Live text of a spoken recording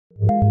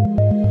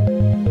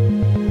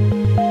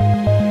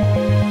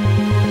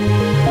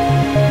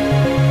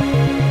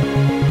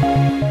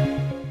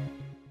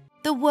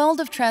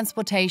of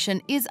transportation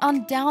is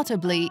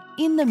undoubtedly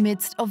in the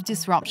midst of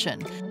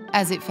disruption,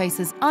 as it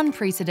faces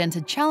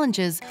unprecedented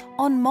challenges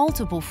on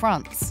multiple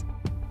fronts.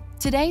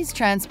 Today's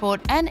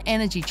transport and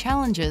energy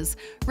challenges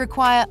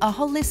require a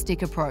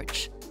holistic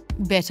approach,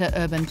 better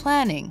urban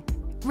planning,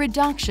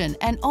 reduction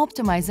and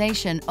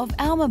optimization of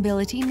our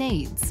mobility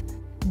needs,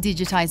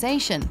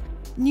 digitization,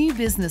 new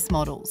business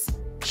models,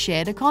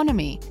 shared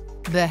economy,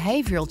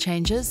 behavioural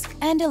changes,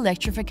 and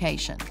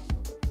electrification.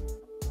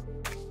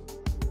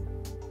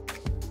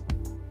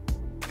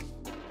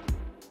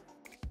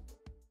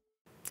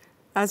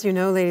 As you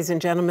know, ladies and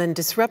gentlemen,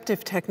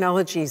 disruptive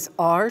technologies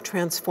are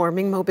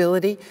transforming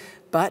mobility,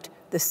 but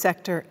the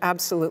sector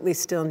absolutely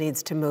still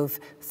needs to move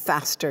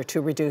faster to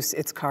reduce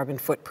its carbon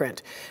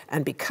footprint.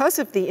 And because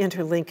of the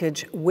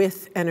interlinkage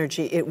with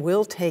energy, it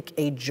will take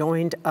a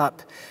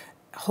joined-up,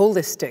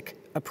 holistic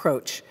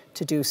approach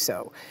to do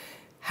so.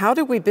 How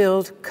do we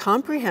build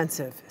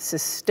comprehensive,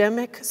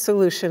 systemic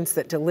solutions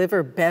that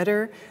deliver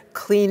better,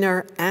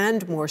 cleaner,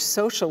 and more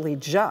socially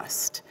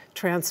just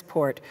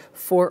transport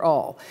for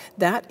all?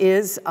 That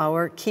is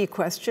our key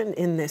question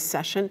in this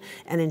session.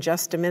 And in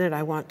just a minute,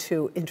 I want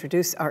to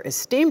introduce our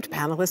esteemed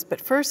panelists. But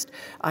first,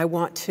 I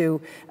want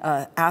to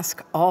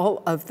ask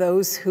all of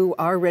those who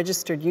are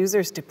registered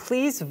users to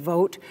please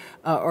vote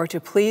or to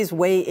please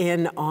weigh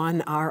in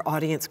on our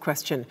audience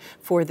question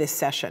for this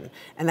session.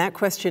 And that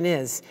question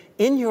is,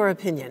 in your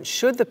opinion,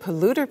 should the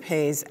polluter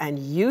pays and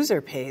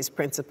user pays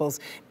principles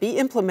be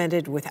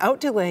implemented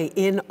without delay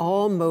in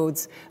all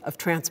modes of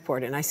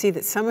transport? And I see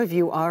that some of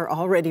you are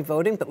already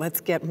voting, but let's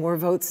get more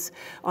votes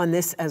on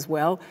this as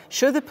well.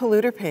 Should the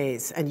polluter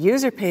pays and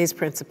user pays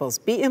principles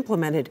be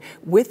implemented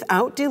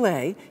without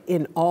delay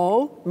in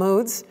all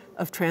modes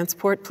of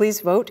transport? Please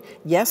vote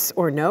yes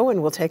or no,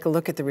 and we'll take a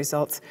look at the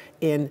results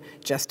in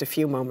just a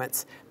few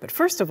moments. But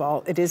first of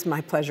all, it is my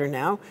pleasure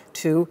now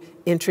to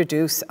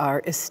introduce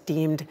our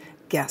esteemed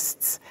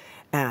guests.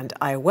 And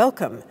I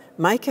welcome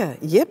Meike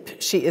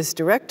JIPP. She is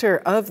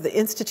director of the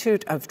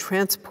Institute of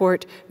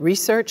Transport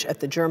Research at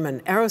the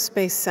German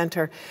Aerospace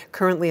Center,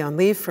 currently on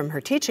leave from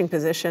her teaching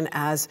position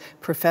as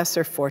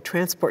professor for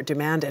transport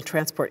demand and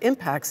transport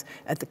impacts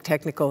at the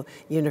Technical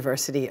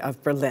University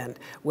of Berlin.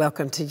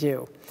 Welcome to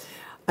you.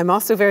 I'm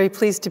also very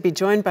pleased to be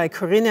joined by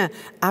Corina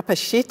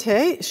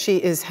APACHITE. She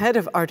is head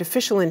of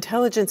artificial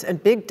intelligence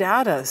and big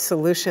data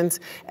solutions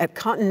at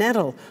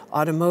Continental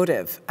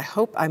Automotive. I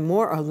hope I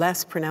more or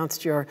less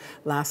pronounced your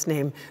last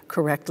name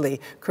correctly,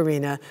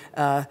 Corina,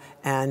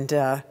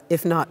 and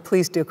if not,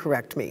 please do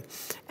correct me.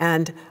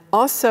 And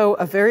also,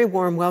 a very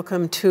warm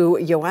welcome to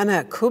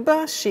Joanne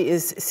KUBBA. She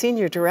is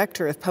Senior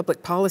Director of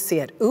Public Policy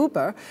at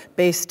KUBBA,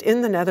 based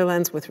in the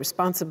Netherlands with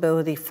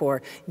responsibility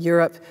for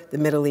Europe, the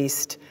Middle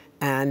East,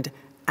 and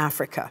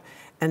Africa.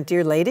 And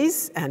dear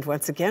ladies, and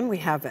once again, we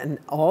have an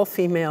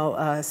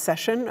all-female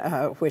session,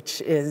 which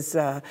is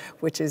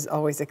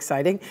always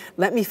exciting.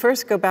 Let me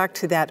first go back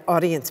to that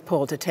audience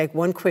poll to take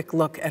one quick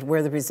look at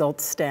where the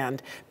results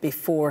stand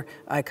before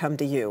I come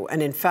to you.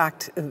 And in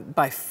fact,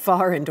 by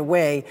far and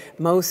away,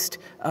 most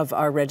of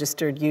our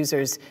registered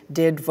users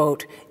did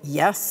vote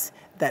yes,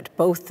 that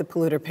both the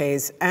polluter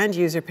pays and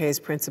user pays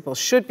principles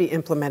should be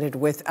implemented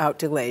without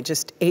delay,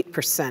 just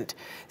 8%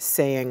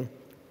 saying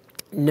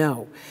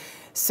no.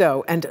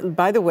 So, and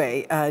by the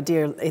way,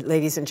 dear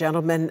ladies and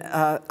gentlemen,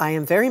 I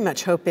am very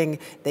much hoping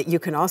that you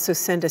can also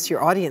send us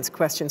your audience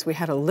questions. We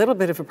had a little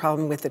bit of a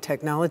problem with the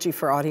technology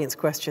for audience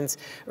questions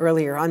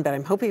earlier on, but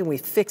I'm hoping we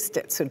fixed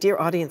it. So dear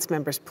audience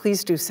members,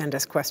 please do send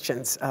us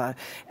questions,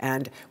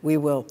 and we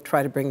will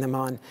try to bring them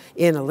on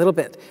in a little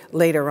bit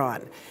later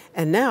on.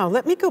 And now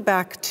let me go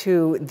back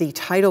to the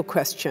title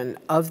question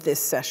of this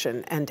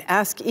session and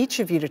ask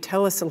each of you to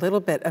tell us a little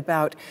bit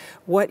about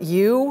what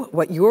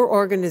your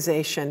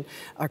organization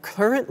are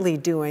currently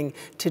doing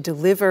to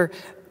deliver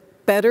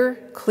better,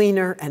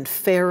 cleaner, and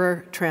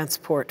fairer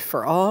transport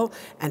for all,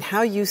 and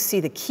how you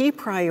see the key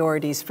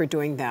priorities for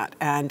doing that.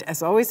 And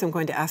as always, I'm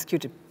going to ask you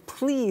to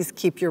please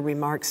keep your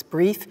remarks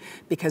brief,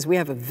 because we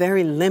have a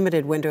very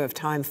limited window of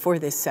time for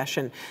this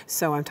session.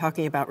 So I'm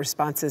talking about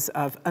responses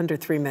of under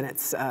 3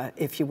 minutes,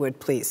 if you would,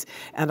 please.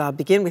 And I'll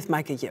begin with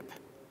Meike JIPP.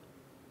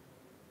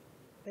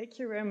 Thank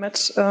you very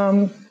much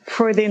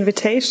for the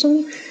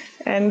invitation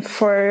and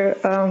for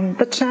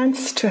the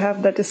chance to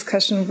have that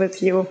discussion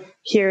with you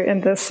here in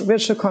this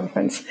virtual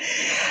conference.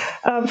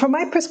 From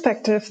my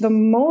perspective, the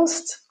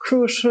most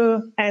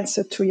crucial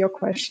answer to your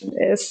question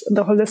is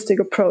the holistic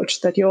approach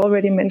that you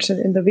already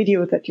mentioned in the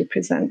video that you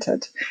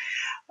presented.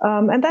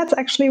 And that's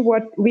actually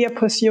what we are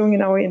pursuing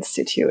in our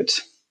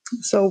institute.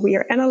 So we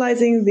are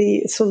analyzing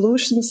the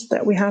solutions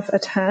that we have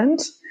at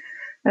hand,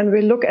 and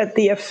we look at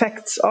the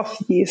effects of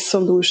these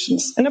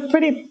solutions in a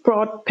pretty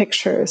broad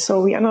picture.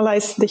 So we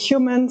analyze the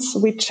humans,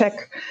 we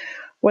check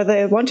whether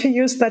they want to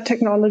use that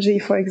technology,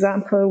 for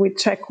example. We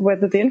check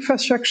whether the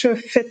infrastructure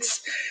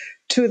fits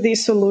to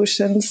these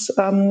solutions,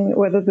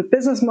 whether the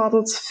business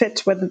models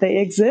fit, whether they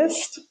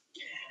exist.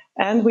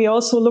 And we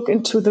also look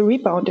into the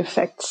rebound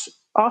effects.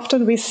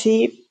 Often we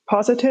see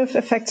positive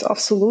effects of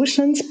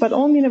solutions, but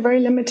only in a very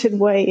limited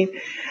way.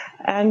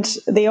 And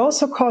they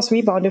also cause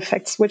rebound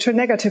effects, which are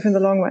negative in the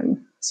long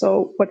run.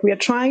 So what we are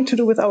trying to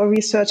do with our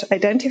research,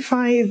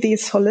 identify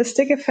these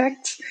holistic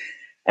effects,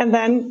 and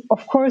then,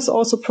 of course,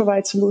 also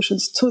provide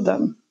solutions to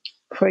them.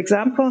 For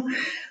example,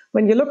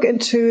 when you look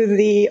into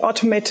the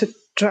automated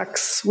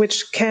trucks,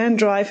 which can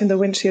drive in the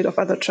windshield of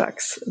other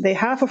trucks, they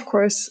have, of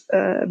course,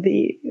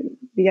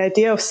 the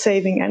idea of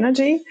saving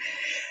energy.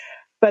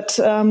 But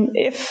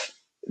if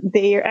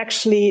they are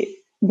actually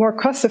more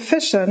cost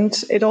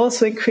efficient, it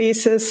also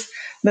increases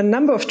the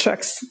number of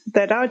trucks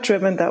that are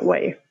driven that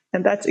way.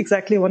 And that's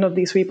exactly one of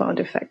these rebound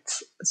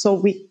effects. So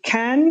we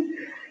can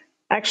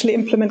actually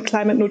implement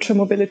climate neutral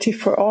mobility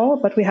for all,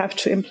 but we have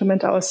to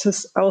implement our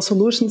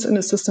solutions in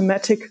a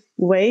systematic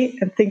way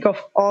and think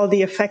of all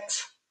the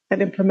effects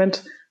and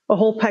implement a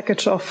whole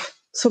package of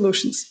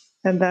solutions.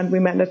 And then we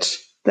manage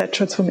that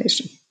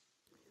transformation.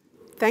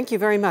 Thank you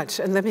very much.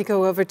 And let me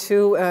go over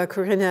to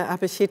Corina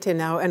APACHITE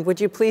now. And would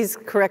you please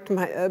correct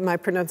my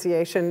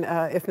pronunciation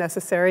if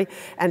necessary,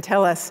 and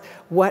tell us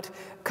what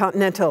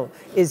Continental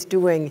is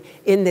doing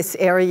in this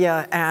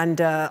area,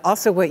 and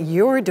also what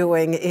you're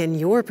doing in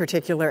your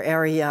particular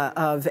area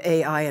of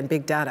AI and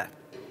big data.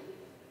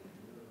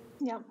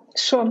 Yeah,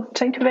 sure.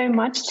 Thank you very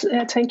much.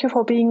 Thank you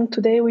for being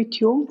today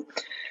with you.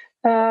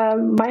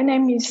 My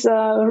name is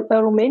a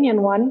Romanian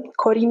one.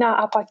 Corina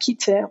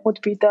APACHITE would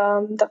be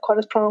the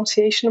correct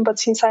pronunciation, but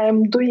since I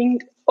am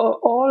doing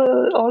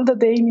all the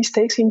day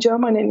mistakes in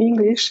German and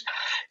English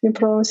in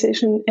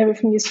pronunciation,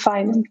 everything is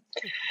fine.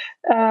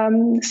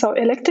 So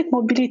electric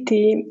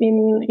mobility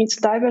in its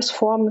diverse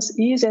forms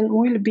is and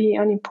will be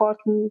an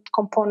important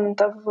component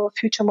of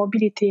future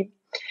mobility.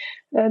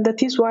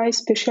 That is why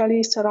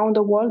specialists around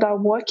the world are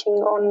working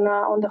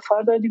on the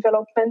further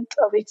development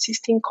of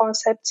existing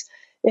concepts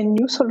and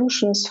new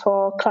solutions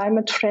for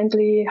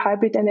climate-friendly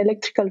hybrid and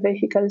electrical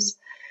vehicles.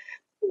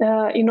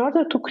 In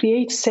order to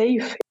create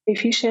safe,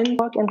 efficient,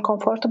 and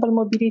comfortable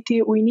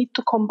mobility, we need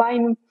to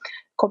combine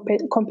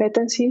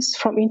competencies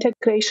from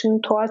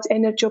integration towards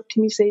energy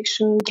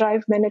optimization,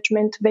 drive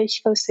management,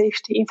 vehicle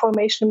safety,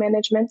 information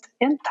management,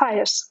 and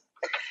tires.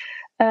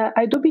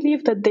 I do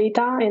believe that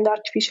data and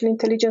artificial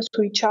intelligence,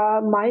 which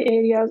are my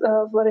areas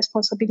of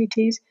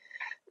responsibilities,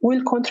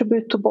 will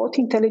contribute to both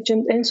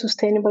intelligent and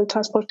sustainable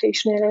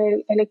transportation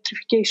and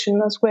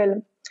electrification as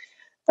well.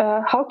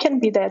 How can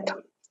be that?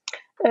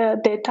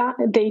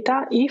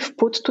 Data, if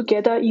put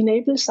together,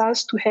 enables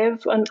us to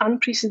have an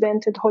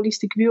unprecedented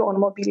holistic view on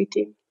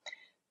mobility,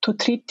 to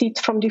treat it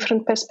from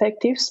different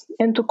perspectives,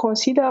 and to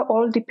consider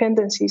all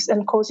dependencies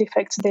and cause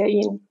effects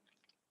therein.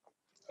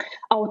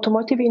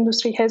 Automotive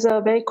industry has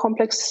a very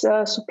complex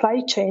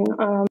supply chain,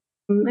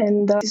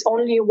 and this is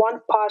only one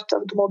part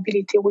of the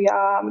mobility we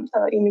are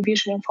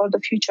envisioning for the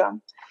future.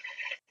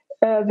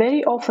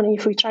 Very often,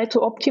 if we try to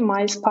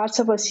optimize parts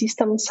of a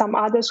system, some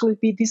others will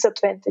be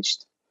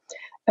disadvantaged.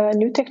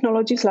 New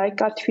technologies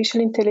like artificial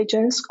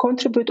intelligence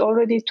contribute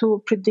already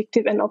to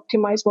predictive and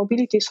optimized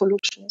mobility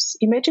solutions.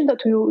 Imagine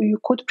that you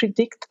could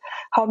predict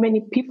how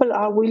many people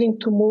are willing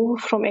to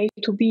move from A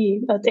to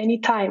B at any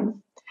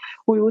time.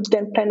 We would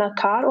then plan a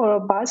car or a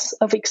bus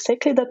of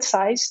exactly that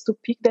size to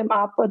pick them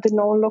up at the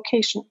known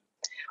location.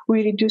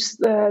 We reduce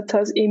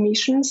thus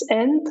emissions,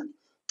 and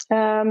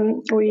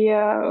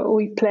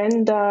we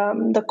plan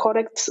the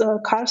correct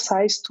car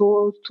size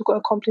to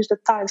accomplish the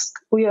task.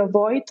 We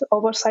avoid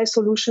oversized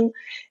solution,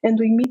 and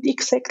we meet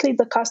exactly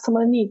the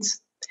customer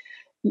needs.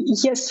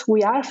 Yes,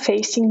 we are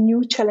facing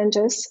new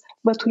challenges,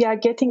 but we are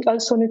getting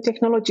also new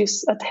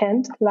technologies at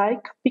hand,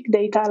 like big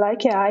data,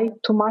 like AI,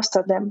 to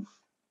master them.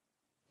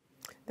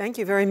 Thank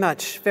you very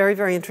much. Very,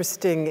 very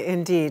interesting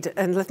indeed.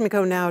 And let me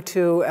go now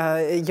to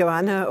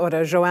Joanne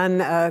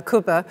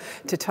KUBBA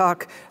to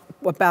talk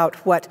about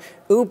what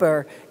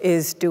Uber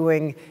is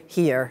doing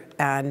here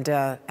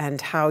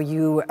and how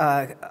you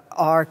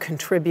are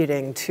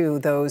contributing to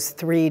those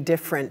three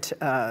different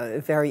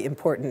very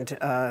important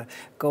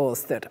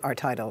goals that our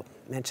title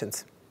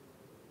mentions.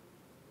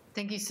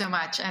 Thank you so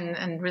much,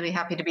 and really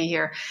happy to be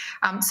here.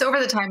 So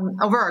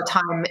over our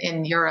time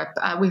in Europe,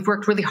 we've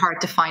worked really hard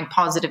to find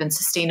positive and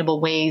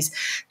sustainable ways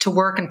to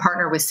work and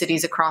partner with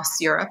cities across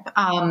Europe,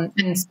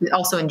 and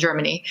also in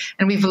Germany.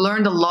 And we've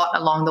learned a lot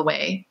along the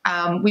way.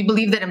 We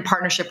believe that in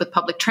partnership with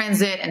public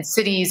transit and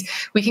cities,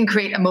 we can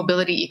create a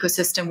mobility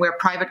ecosystem where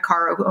private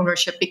car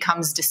ownership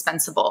becomes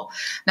dispensable.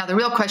 Now, the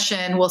real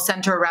question will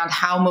center around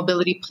how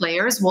mobility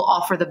players will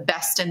offer the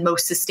best and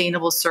most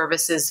sustainable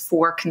services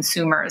for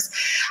consumers.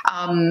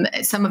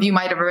 Some of you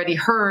might have already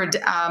heard,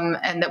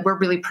 and that we're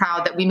really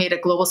proud that we made a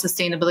global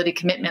sustainability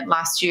commitment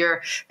last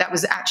year that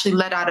was actually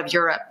led out of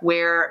Europe,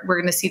 where we're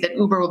going to see that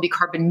Uber will be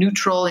carbon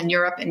neutral in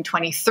Europe in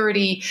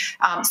 2030,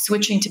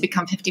 switching to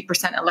become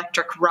 50%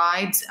 electric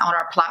rides on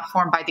our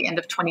platform by the end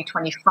of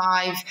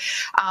 2025.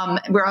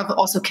 We're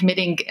also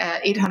committing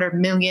 800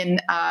 million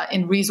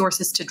in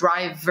resources to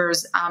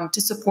drivers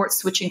to support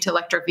switching to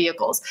electric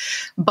vehicles.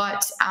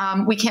 But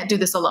we can't do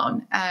this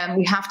alone.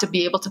 We have to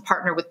be able to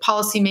partner with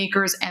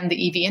policymakers and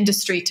the EV the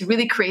industry to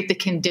really create the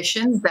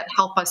conditions that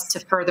help us to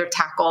further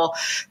tackle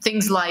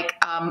things like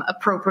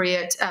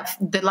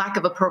the lack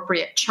of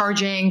appropriate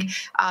charging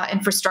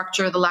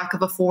infrastructure, the lack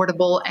of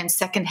affordable and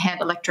secondhand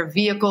electric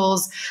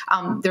vehicles.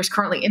 There's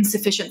currently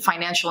insufficient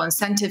financial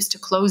incentives to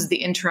close the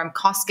interim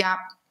cost gap.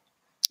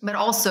 But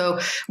also,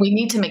 we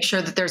need to make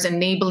sure that there's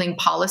enabling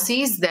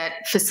policies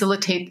that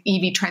facilitate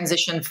EV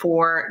transition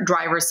for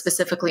drivers,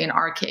 specifically in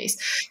our case.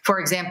 For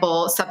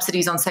example,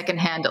 subsidies on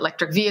secondhand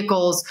electric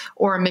vehicles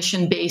or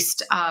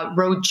emission-based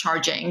road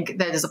charging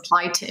that is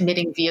applied to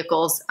emitting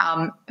vehicles.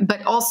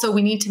 But also,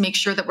 we need to make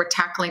sure that we're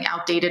tackling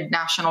outdated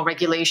national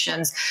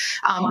regulations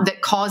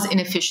that cause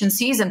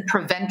inefficiencies and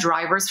prevent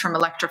drivers from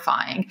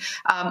electrifying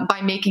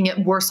by making it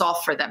worse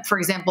off for them. For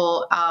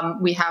example,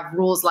 we have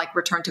rules like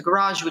return to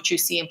garage, which you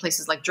see in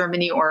places like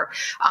Germany or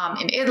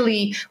in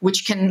Italy,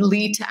 which can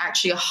lead to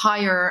actually a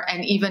higher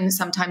and even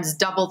sometimes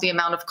double the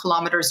amount of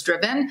kilometers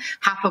driven,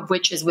 half of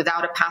which is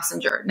without a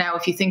passenger. Now,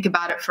 if you think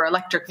about it for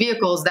electric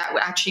vehicles, that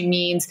actually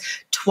means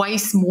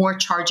twice more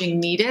charging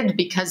needed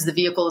because the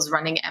vehicle is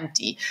running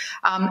empty.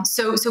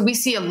 So we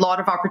see a lot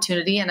of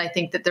opportunity, and I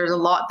think that there's a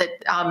lot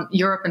that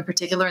Europe in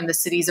particular and the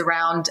cities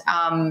around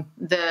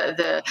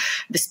the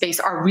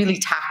space are really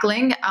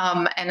tackling,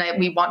 and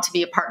we want to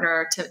be a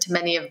partner to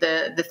many of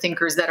the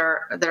thinkers that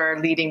are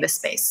leading this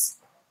space.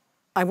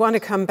 I want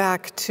to come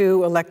back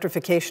to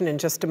electrification in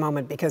just a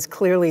moment, because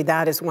clearly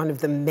that is one of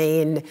the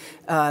main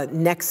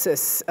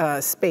nexus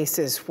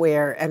spaces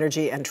where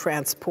energy and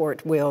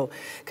transport will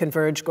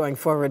converge going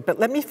forward. But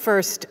let me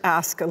first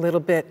ask a little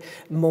bit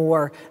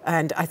more,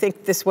 and I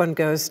think this one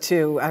goes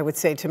to, I would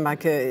say, to Meike,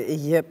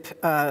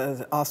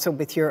 JIPP, also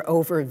with your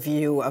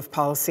overview of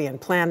policy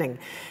and planning.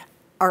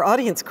 Our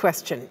audience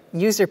question,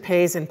 user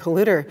pays and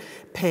polluter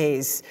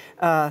pays.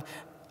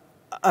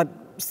 A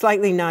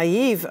slightly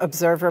naive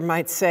observer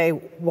might say,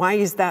 why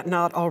is that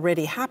not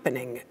already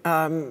happening?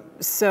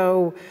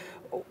 So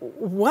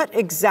what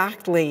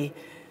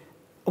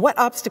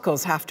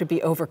obstacles have to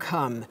be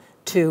overcome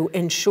to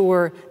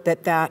ensure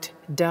that that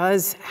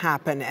does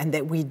happen and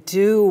that we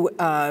do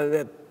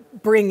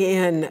bring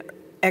in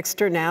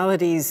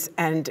externalities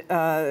and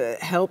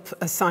help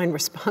assign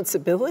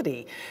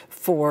responsibility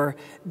for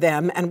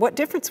them? And what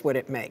difference would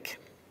it make?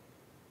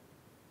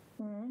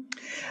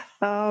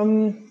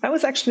 I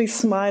was actually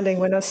smiling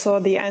when I saw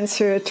the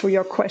answer to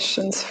your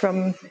questions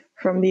from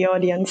the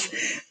audience.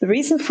 The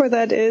reason for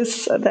that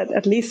is that,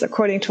 at least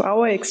according to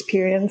our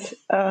experience,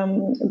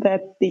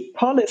 that the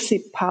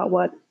policy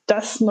power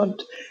does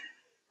not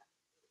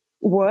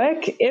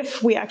work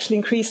if we actually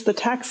increase the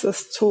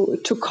taxes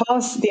to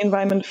cause the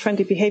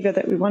environment-friendly behavior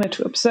that we wanted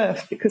to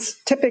observe. Because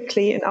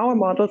typically in our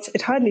models,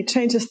 it hardly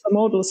changes the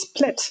modal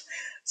split.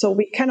 So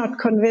we cannot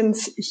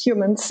convince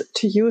humans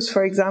to use,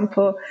 for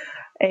example,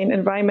 an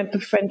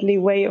environmentally friendly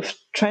way of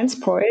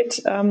transport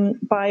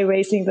by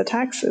raising the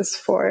taxes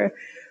for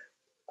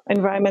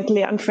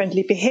environmentally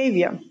unfriendly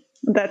behavior.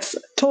 That's a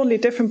totally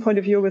different point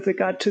of view with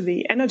regard to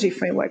the energy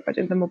framework, but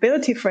in the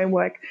mobility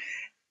framework,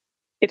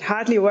 it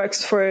hardly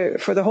works for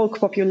the whole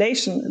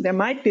population. There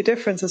might be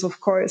differences, of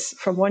course,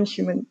 from one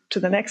human to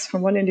the next,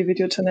 from one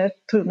individual to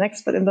the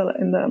next, but in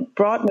the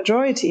broad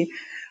majority,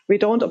 we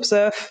don't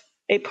observe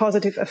a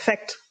positive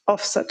effect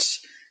of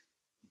such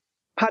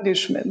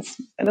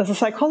punishments. And as a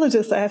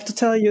psychologist, I have to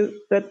tell you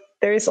that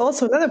there is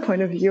also another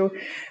point of view.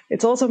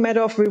 It's also a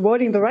matter of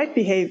rewarding the right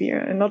behavior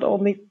and not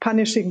only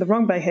punishing the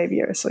wrong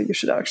behavior. So you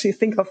should actually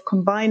think of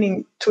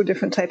combining two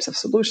different types of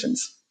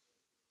solutions.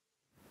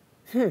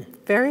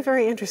 Very,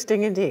 very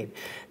interesting indeed.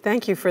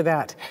 Thank you for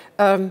that.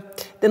 Then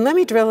let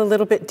me drill a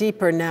little bit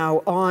deeper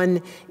now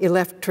on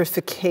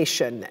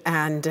electrification.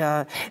 And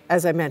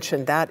as I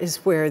mentioned, that is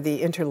where the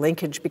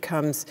interlinkage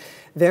becomes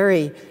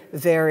very,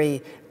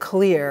 very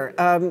clear.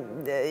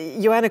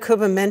 Joanne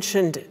KUBBA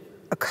mentioned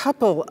a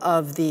couple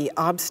of the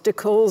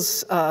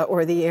obstacles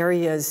or the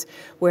areas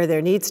where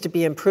there needs to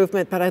be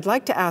improvement, but I'd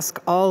like to ask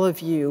all of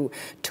you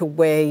to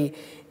weigh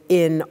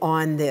in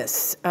on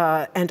this,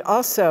 and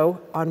also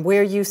on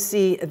where you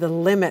see the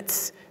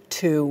limits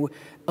to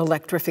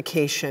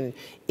electrification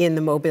in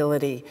the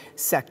mobility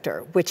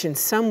sector, which in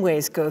some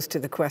ways goes to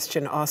the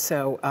question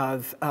also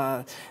of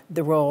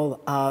the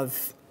role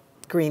of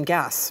green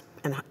gas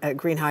and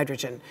green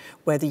hydrogen,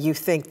 whether you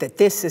think that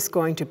this is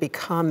going to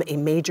become a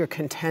major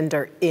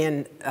contender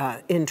in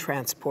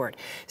transport.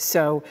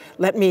 So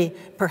let me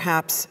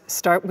perhaps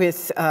start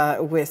with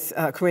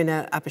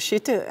Corina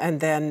APACHITE and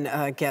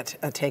then get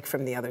a take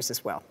from the others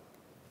as well.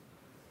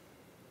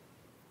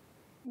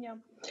 Yeah.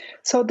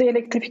 So the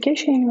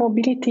electrification in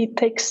mobility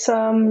takes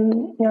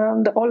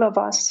all of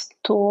us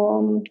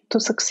to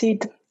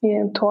succeed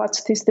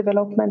towards this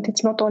development.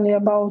 It's not only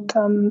about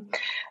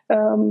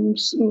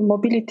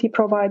mobility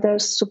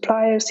providers,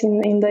 suppliers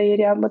in the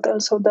area, but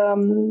also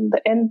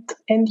the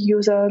end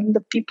user,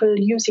 the people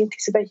using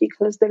these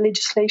vehicles, the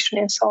legislation,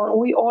 and so on.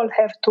 We all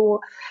have to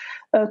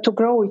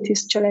grow with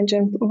this challenge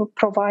and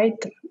provide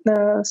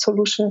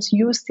solutions,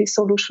 use these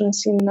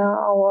solutions in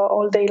our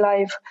all-day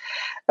life.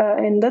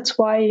 And that's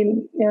why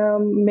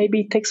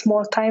maybe it takes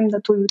more time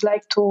that we would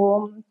like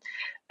to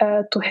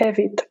to have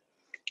it.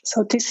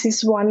 So this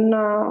is one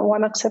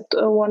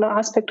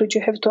aspect which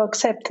you have to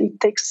accept.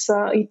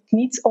 It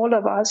needs all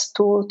of us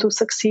to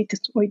succeed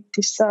with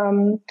this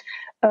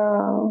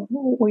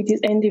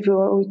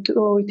endeavor,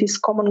 with this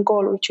common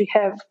goal which we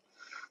have.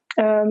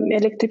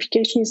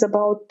 Electrification is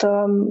about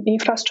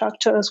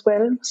infrastructure as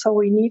well. So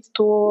we need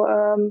to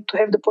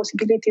have the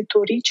possibility to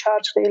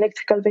recharge the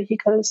electrical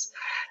vehicles.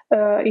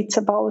 It's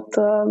about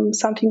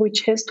something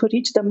which has to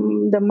reach the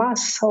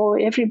mass. So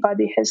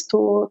everybody has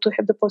to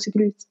have the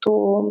possibility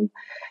to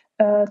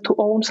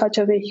own such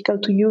a vehicle,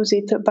 to use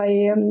it by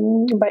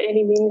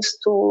any means,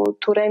 to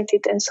rent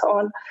it, and so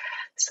on.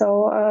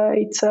 So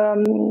it's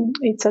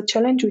a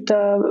challenge with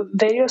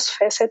various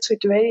facets,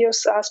 with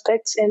various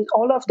aspects, and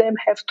all of them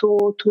have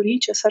to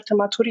reach a certain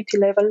maturity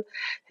level,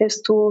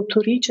 has to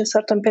reach a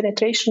certain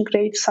penetration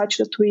rate, such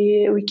that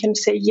we can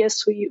say,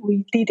 yes,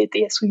 we did it,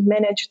 yes, we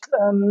managed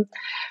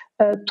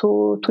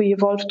to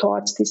evolve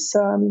towards this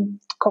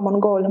common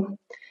goal.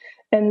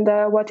 And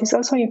what is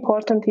also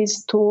important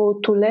is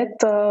to let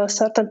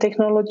certain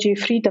technology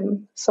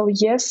freedom. So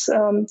yes,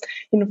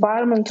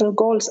 environmental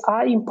goals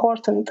are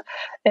important,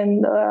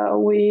 and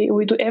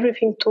we do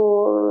everything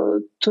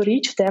to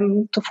reach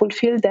them, to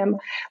fulfill them.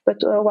 But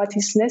what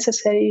is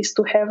necessary is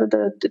to have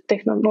the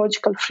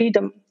technological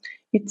freedom.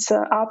 It's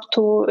up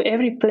to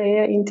every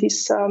player in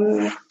this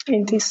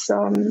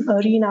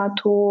arena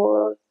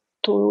to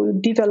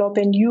develop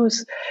and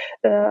use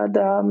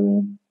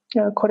the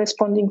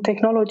corresponding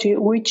technology,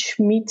 which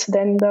meets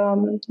then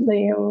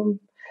the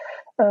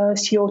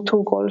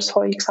CO2 goals,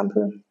 for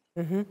example.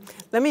 Mm-hmm.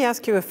 Let me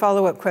ask you a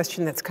follow-up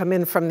question that's come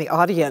in from the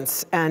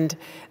audience, and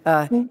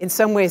in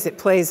some ways it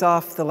plays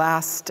off the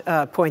last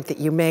point that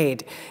you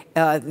made.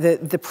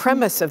 The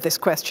premise of this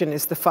question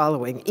is the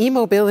following.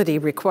 E-mobility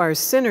requires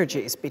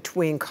synergies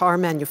between car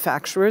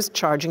manufacturers,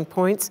 charging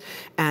points,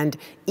 and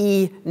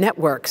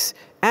e-networks,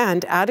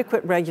 and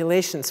adequate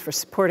regulations for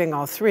supporting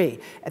all three.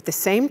 At the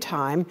same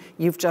time,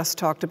 you've just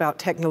talked about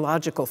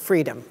technological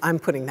freedom. I'm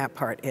putting that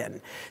part in.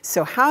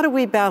 So how do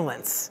we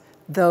balance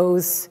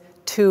those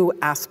two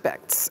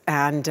aspects,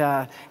 and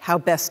how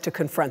best to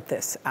confront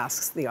this,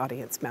 asks the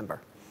audience member.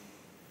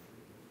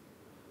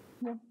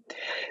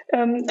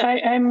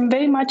 I'm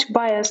very much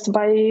biased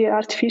by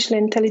artificial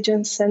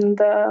intelligence and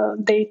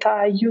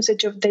data,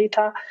 usage of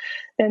data.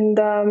 And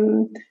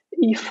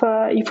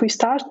if we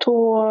start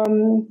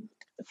to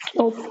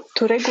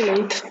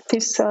regulate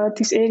these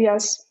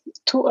areas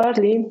too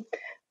early,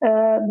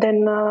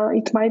 then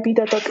it might be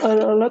that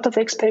a lot of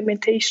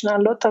experimentation, a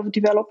lot of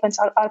developments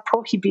are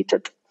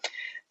prohibited.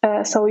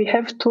 So we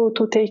have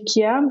to take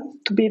care,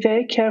 to be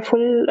very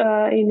careful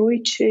in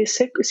which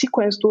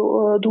sequence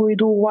do we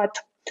do what.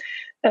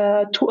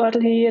 Too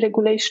early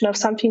regulation of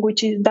something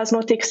which does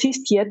not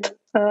exist yet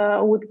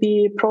would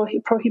be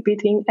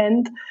prohibiting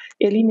and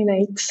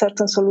eliminate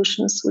certain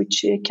solutions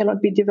which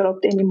cannot be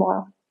developed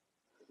anymore.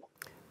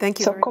 Thank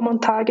you. So common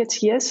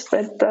targets, yes,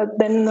 but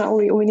then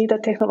we need a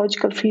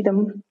technological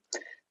freedom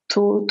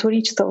to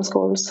reach those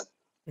goals.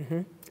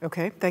 Mm-hmm.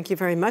 Okay, thank you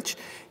very much.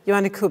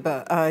 Joanne,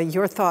 KUBBA,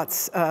 your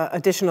thoughts,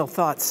 additional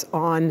thoughts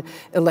on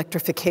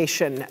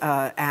electrification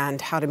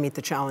and how to meet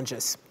the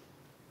challenges?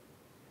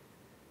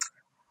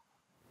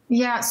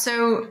 Yeah,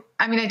 so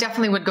I mean, I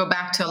definitely would go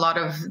back to a lot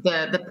of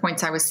the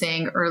points I was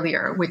saying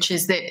earlier, which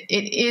is that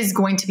it is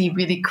going to be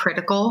really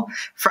critical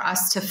for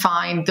us to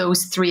find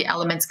those three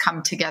elements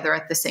come together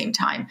at the same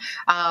time.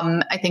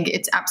 I think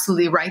it's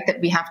absolutely right that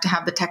we have to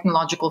have the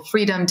technological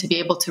freedom to be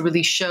able to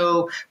really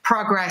show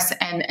progress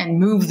and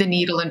move the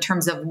needle in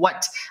terms of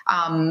what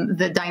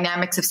the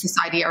dynamics of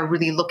society are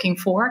really looking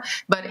for.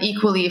 But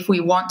equally, if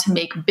we want to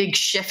make big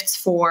shifts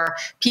for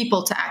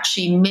people to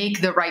actually make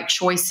the right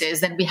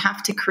choices, then we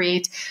have to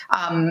create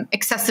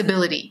accessibility.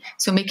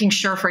 So making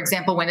sure, for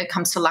example, when it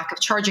comes to lack of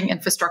charging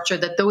infrastructure,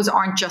 that those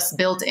aren't just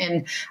built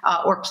in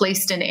or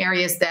placed in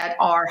areas that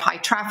are high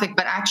traffic,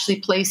 but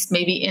actually placed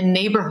maybe in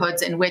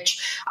neighborhoods in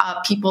which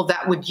people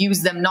that would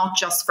use them not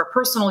just for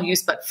personal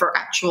use, but for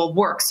actual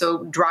work.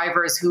 So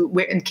drivers who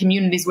in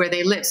communities where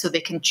they live, so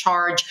they can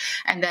charge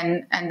and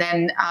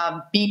then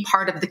be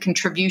part of the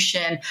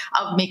contribution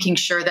of making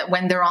sure that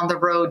when they're on the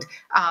road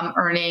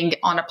earning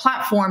on a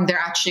platform, they're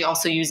actually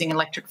also using an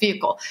electric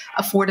vehicle.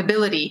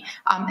 Affordability.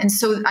 And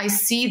so I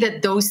see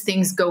that those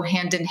things go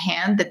hand in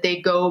hand, that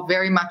they go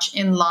very much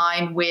in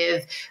line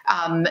with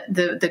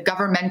the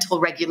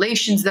governmental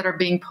regulations that are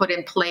being put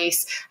in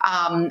place,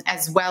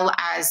 as well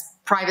as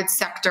private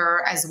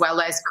sector, as well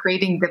as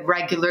creating the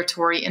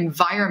regulatory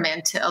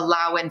environment to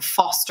allow and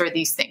foster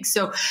these things.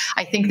 So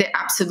I think that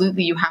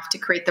absolutely you have to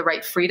create the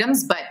right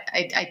freedoms, but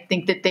I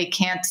think that they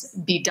can't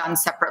be done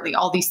separately.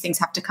 All these things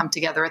have to come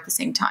together at the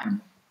same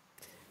time.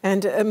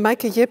 And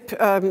Meike, JIPP,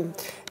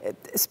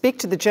 speak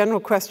to the general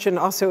question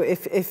also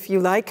if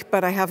you like,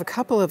 but I have a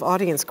couple of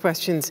audience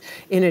questions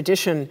in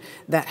addition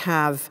that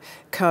have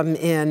come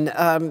in.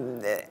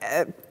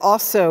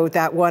 Also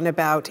that one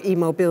about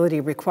e-mobility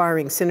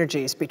requiring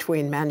synergies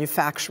between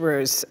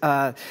manufacturers,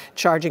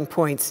 charging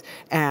points,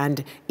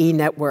 and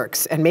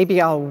e-networks. And maybe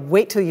I'll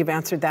wait till you've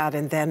answered that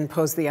and then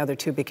pose the other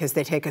two because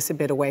they take us a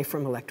bit away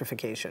from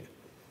electrification.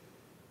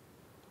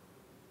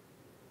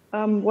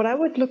 What I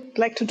would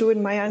like to do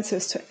in my answer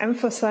is to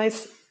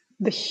emphasize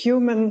the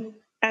human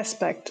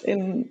aspect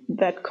in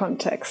that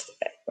context.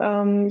 At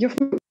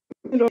the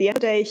end of the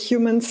day,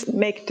 humans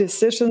make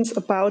decisions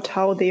about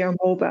how they are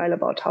mobile,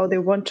 about how they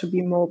want to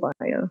be mobile.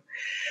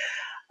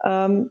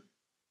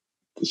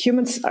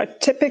 Humans are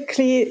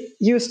typically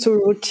used to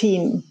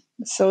routine.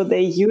 So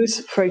they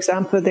use, for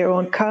example, their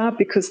own car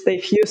because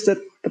they've used it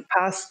the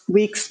past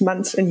weeks,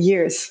 months, and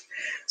years.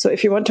 So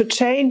if you want to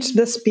change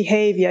this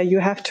behavior, you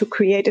have to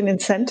create an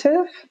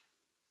incentive,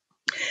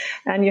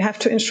 and you have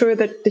to ensure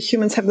that the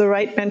humans have the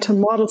right mental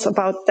models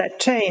about that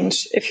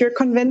change. If you're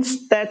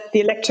convinced that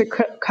the electric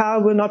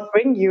car will not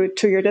bring you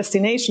to your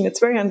destination, it's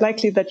very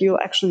unlikely that you'll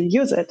actually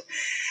use it.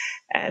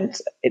 And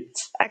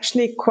it's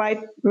actually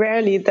quite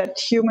rarely that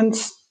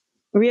humans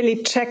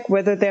really check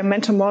whether their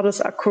mental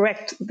models are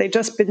correct. They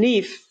just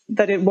believe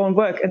that it won't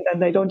work and then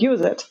they don't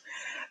use it.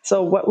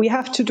 So what we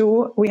have to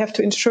do, we have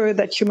to ensure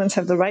that humans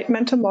have the right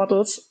mental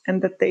models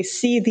and that they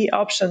see the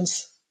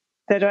options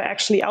that are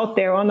actually out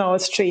there on our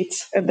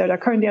streets and that are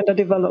currently under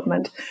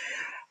development,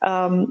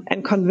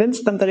 and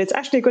convince them that it's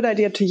actually a good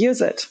idea to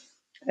use it.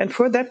 And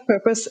for that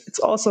purpose, it's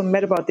also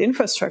about the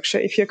infrastructure.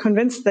 If you're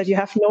convinced that you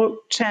have no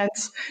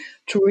chance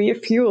to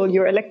refuel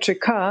your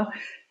electric car,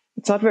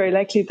 it's not very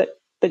likely that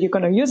you're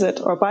going to use it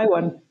or buy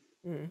one.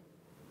 Mm.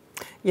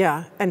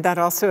 Yeah, and that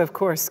also, of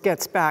course,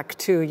 gets back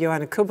to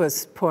Joanne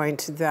KUBBA's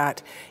point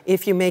that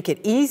if you make it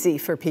easy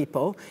for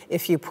people,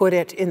 if you put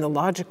it in the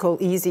logical,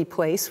 easy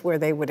place where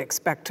they would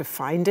expect to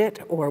find it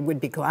or would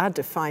be glad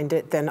to find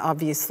it, then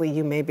obviously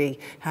you maybe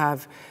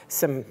have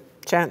some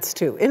chance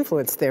to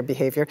influence their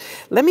behavior.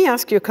 Let me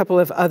ask you a couple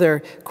of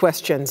other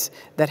questions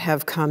that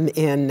have come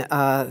in.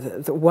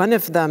 One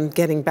of them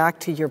getting back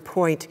to your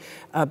point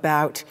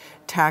about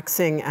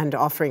taxing and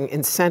offering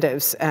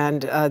incentives.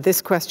 And this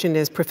question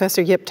is,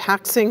 Professor JIPP,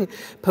 taxing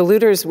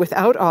polluters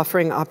without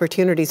offering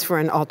opportunities for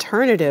an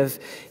alternative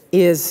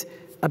is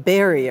a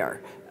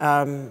barrier.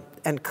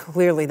 And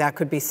clearly that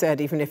could be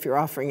said even if you're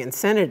offering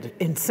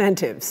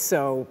incentives.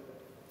 So,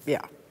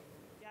 yeah.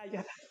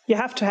 You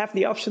have to have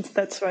the options.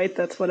 That's right.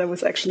 That's what I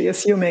was actually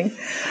assuming.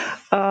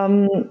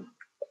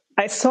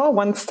 I saw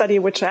one study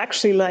which I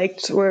actually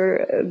liked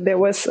where there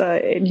was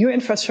a new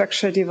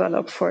infrastructure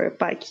developed for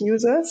bike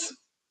users.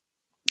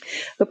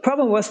 The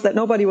problem was that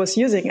nobody was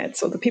using it.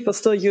 So the people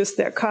still used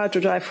their car to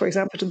drive, for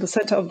example, to the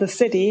center of the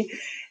city.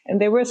 And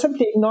they were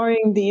simply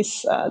ignoring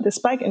this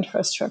bike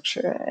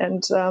infrastructure.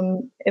 And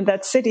in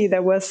that city,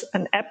 there was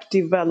an app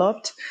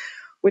developed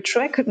which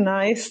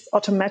recognized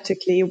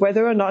automatically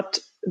whether or not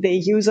the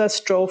users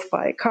drove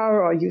by a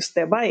car or used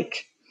their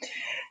bike.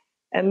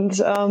 And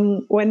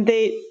when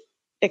they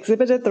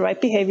exhibited the right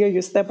behavior,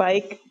 used their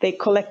bike, they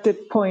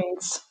collected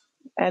points.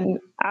 And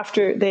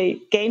after they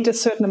gained a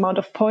certain amount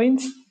of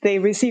points, they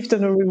received a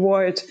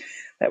reward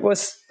that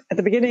was, at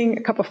the beginning,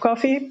 a cup of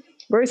coffee,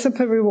 very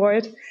simple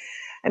reward.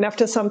 And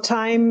after some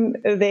time,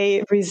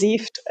 they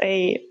received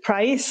a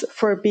prize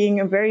for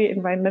being a very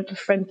environmental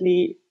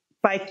friendly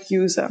bike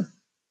user.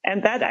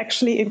 And that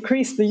actually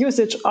increased the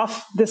usage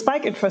of this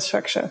bike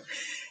infrastructure.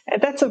 And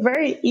that's a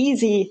very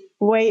easy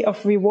way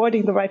of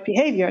rewarding the right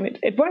behavior. And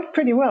it worked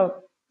pretty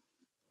well.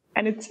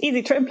 And it's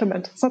easy to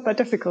implement. It's not that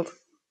difficult.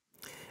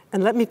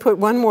 And let me put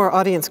one more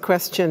audience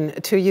question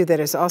to you that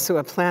is also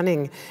a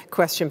planning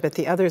question, but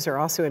the others are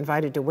also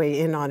invited to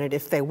weigh in on it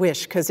if they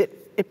wish, because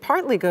it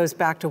partly goes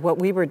back to what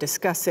we were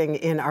discussing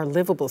in our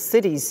Livable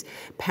Cities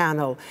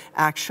panel,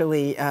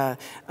 actually, a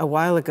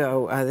while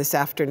ago this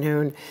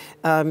afternoon.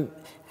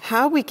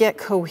 How we get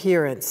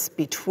coherence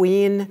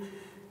between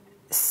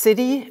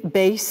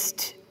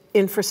city-based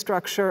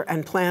infrastructure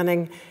and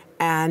planning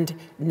and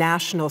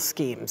national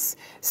schemes.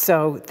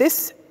 So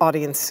this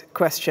audience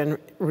question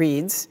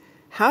reads,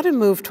 how to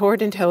move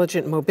toward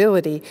intelligent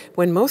mobility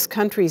when most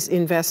countries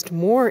invest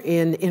more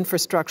in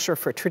infrastructure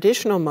for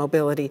traditional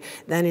mobility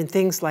than in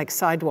things like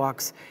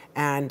sidewalks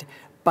and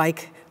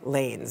bike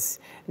lanes.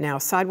 Now,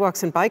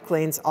 sidewalks and bike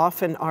lanes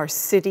often are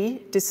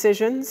city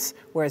decisions,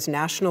 whereas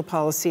national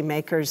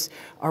policymakers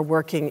are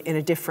working in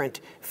a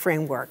different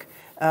framework.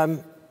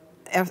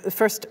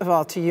 First of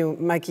all, to you,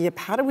 Meike,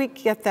 how do we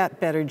get that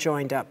better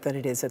joined up than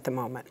it is at the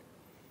moment?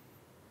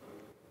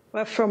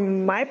 Well,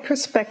 from my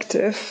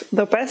perspective,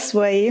 the best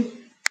way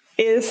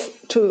is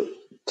to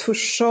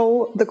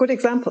show the good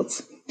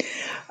examples.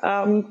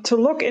 To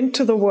look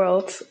into the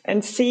world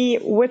and see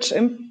which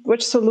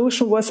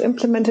solution was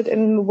implemented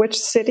in which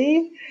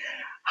city,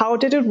 how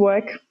did it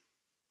work,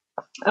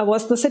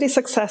 was the city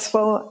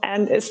successful,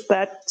 and is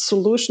that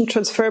solution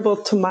transferable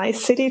to my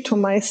city, to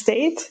my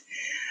state?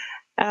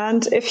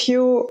 And if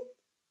you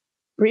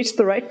reach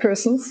the right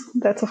persons,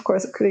 that's of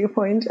course a critical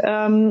point,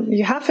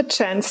 you have a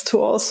chance to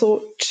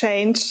also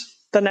change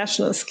the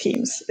national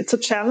schemes. It's a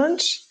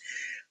challenge,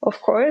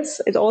 of course.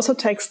 It also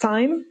takes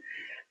time.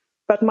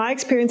 But my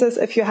experience is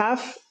if you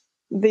have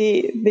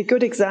the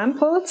good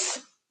examples,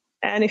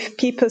 and if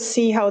people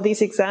see how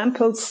these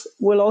examples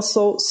will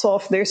also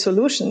solve their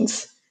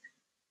solutions,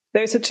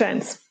 there's a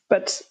chance.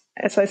 But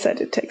as I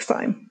said, it takes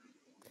time.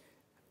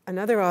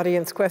 Another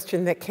audience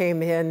question that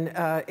came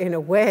in a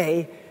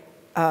way,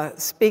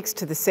 speaks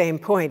to the same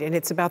point, and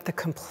it's about the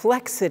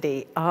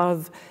complexity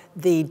of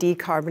the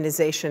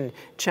decarbonization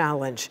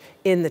challenge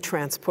in the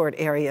transport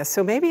area.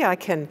 So maybe I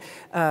can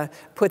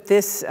put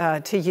this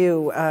to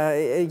you,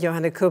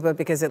 Johanna KUBBA,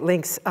 because it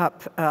links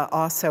up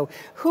also.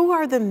 Who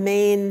are the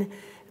main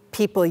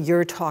people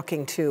you're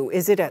talking to?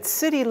 Is it at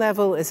city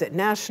level? Is it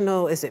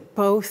national? Is it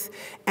both?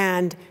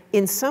 And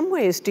in some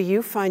ways, do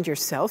you find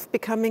yourself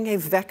becoming a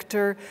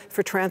vector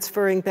for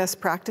transferring best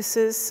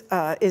practices?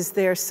 Is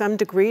there some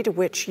degree to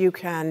which you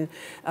can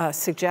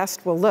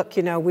suggest, well, look,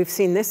 you know, we've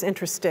seen this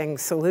interesting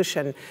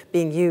solution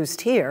being used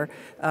here.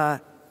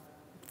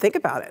 Think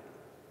about it.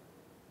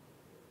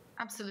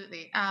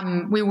 Absolutely.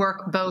 We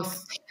work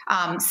both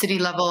city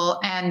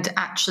level and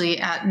actually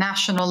at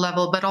national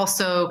level, but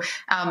also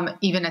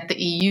even at the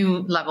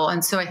EU level.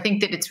 And so I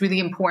think that it's really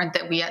important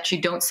that we actually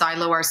don't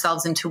silo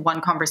ourselves into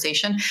one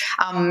conversation.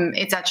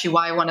 It's actually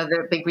why one of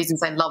the big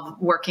reasons I love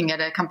working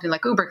at a company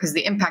like Uber, because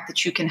the impact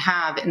that you can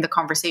have in the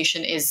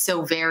conversation is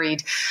so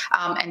varied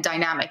and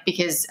dynamic,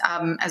 because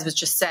as was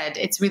just said,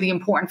 it's really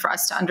important for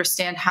us to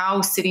understand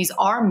how cities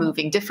are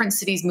moving. Different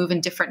cities move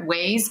in different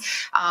ways.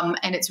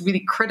 And it's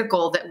really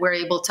critical that we're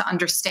able to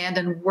understand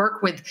and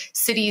work with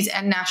cities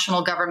and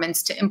national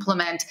governments to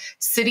implement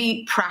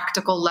city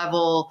practical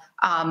level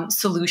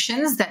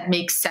solutions that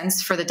make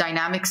sense for the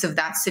dynamics of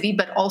that city,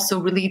 but also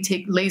really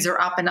take laser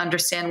up and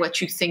understand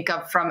what you think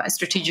of from a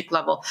strategic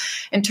level.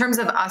 In terms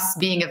of us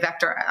being a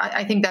vector,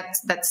 I think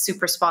that's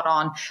super spot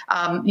on.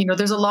 You know,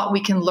 there's a lot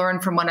we can learn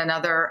from one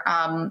another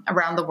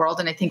around the world.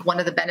 And I think one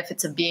of the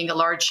benefits of being a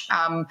large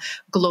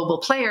global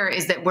player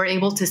is that we're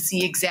able to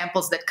see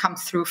examples that come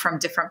through from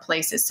different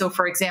places. So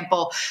for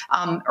example,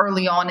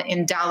 early on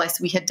in Dallas,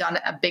 we had done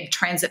a big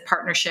transit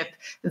partnership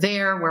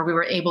there where we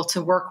were able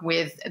to work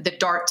with the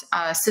DART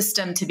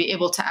system to be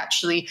able to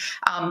actually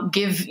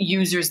give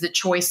users the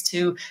choice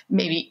to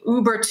maybe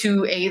Uber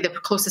to the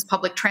closest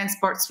public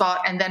transport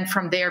spot, and then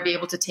from there be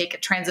able to take a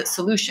transit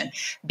solution.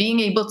 Being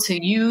able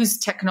to use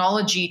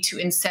technology to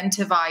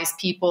incentivize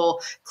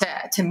people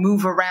to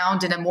move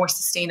around in a more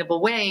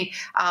sustainable way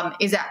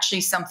is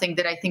actually something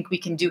that I think we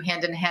can do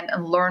hand in hand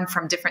and learn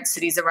from different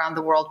cities around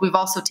the world. We've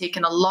also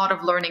taken a lot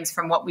of learnings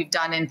from what we've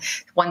done in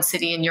one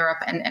city in Europe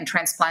and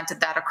transplanted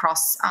that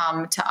across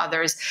to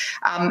others.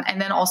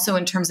 And then also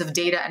in terms of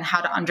data and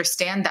how to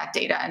understand that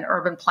data, and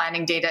urban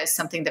planning data is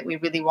something that we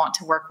really want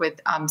to work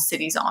with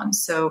cities on.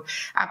 So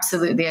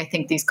absolutely, I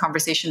think these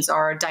conversations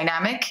are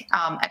dynamic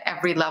at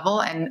every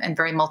level and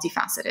very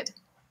multifaceted.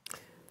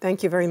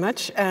 Thank you very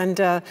much. And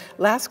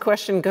last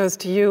question goes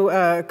to you,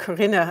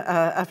 Corina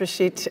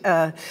APACHITE,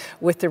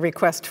 with the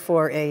request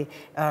for a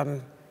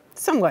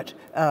somewhat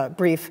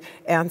brief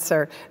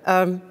answer.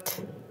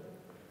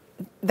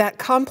 That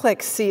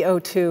complex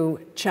CO2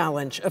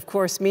 challenge, of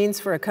course, means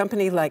for a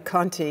company like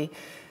Conti,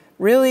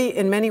 really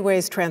in many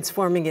ways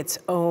transforming its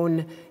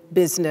own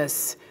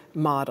business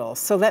model.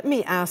 So let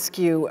me ask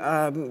you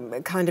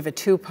kind of a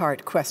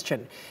two-part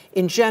question.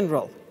 In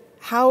general,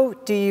 how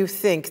do you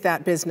think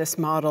that business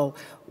model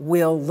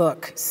will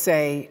look,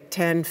 say,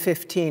 10,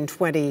 15,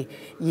 20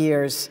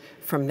 years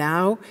from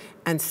now?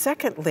 And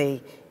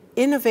secondly,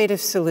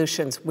 innovative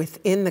solutions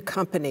within the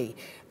company,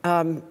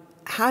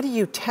 how do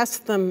you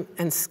test them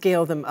and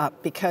scale them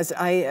up? Because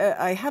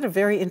I had a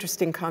very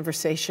interesting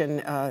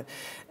conversation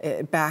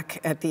back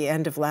at the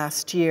end of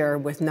last year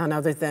with none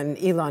other than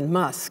Elon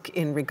Musk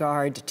in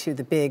regard to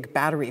the big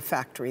battery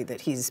factory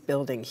that he's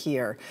building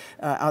here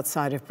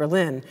outside of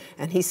Berlin.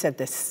 And he said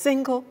the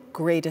single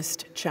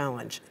greatest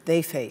challenge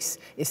they face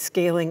is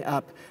scaling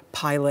up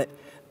pilot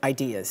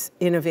ideas,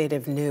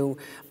 innovative new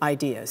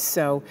ideas.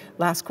 So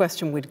last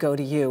question would go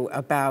to you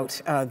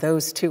about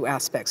those two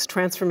aspects,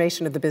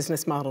 transformation of the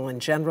business model in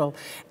general,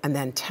 and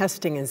then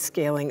testing and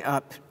scaling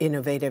up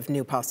innovative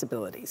new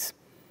possibilities.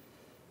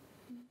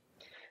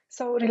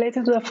 So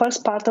related to the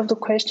first part of the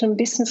question,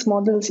 business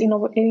models,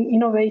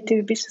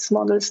 innovative business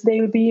models,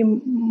 they will be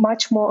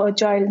much more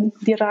agile,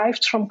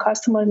 derived from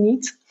customer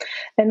needs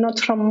and not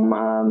from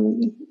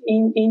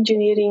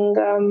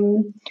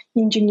engineering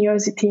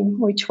ingenuity,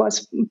 which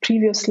was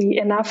previously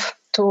enough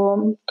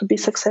to be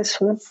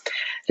successful.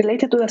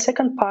 Related to the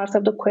second part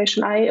of the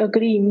question, I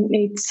agree.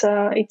 It's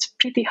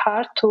pretty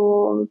hard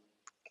to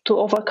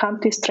overcome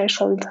this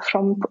threshold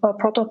from a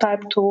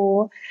prototype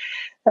to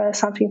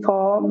something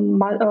for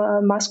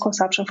mass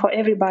consumption for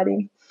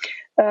everybody.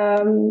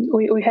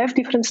 We have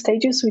different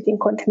stages within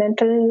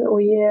Continental.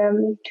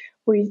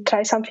 we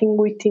try something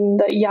within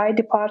the EI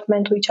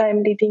department, which I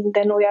am leading.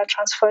 Then we are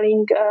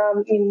transferring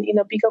in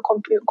a bigger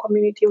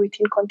community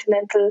within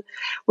Continental.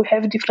 We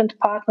have different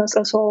partners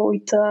also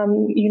with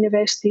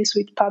universities,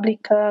 with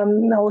public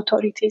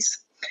authorities.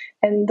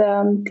 And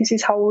this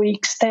is how we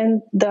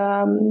extend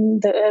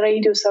the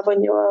radius of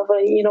an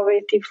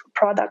innovative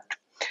product.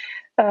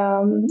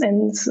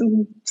 And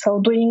so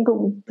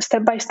doing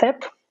step by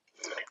step,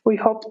 we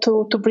hope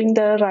to bring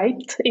the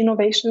right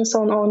innovations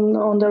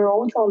on the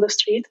road, on the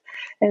street,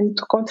 and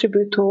to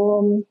contribute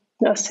to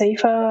a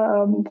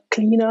safer,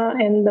 cleaner,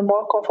 and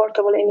more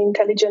comfortable and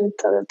intelligent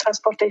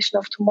transportation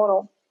of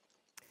tomorrow.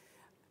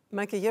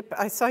 Meike, JIPP,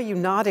 I saw you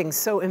nodding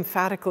so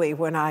emphatically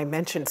when I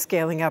mentioned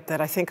scaling up that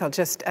I think I'll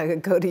just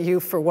go to you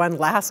for one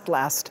last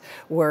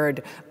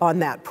word on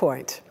that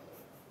point.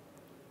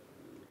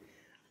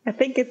 I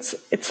think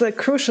it's a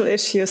crucial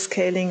issue,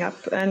 scaling up.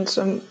 And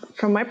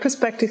from my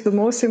perspective, the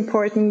most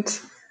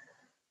important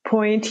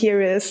point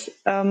here is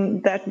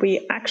that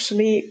we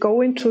actually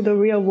go into the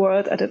real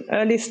world at an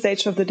early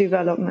stage of the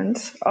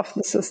development of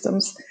the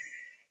systems,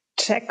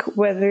 check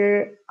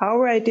whether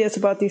our ideas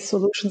about these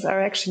solutions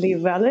are actually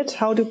valid,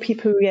 how do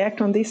people react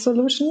on these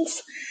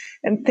solutions,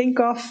 and think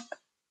of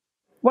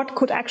what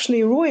could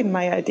actually ruin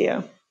my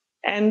idea,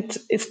 and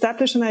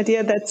establish an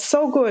idea that's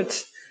so good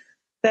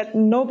that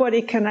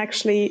nobody can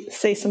actually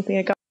say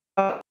something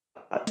about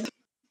it.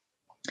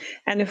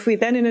 And if we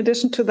then, in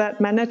addition to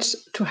that, manage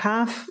to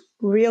have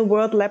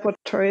real-world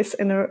laboratories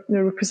in a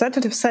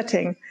representative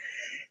setting,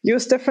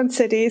 use different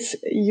cities,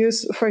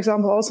 use, for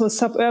example, also a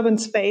suburban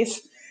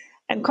space,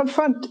 and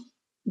confront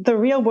the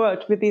real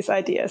world with these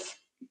ideas.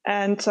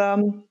 And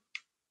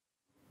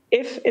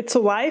if it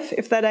survives,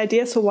 if that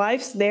idea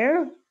survives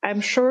there,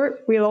 I'm sure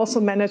we'll also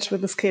manage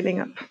with the scaling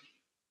up.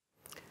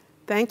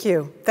 Thank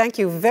you. Thank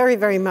you very,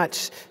 very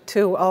much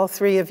to all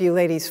three of you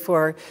ladies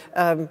for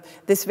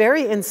this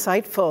very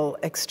insightful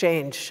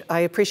exchange.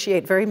 I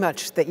appreciate very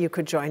much that you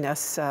could join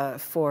us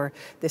for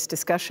this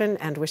discussion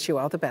and wish you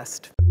all the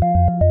best.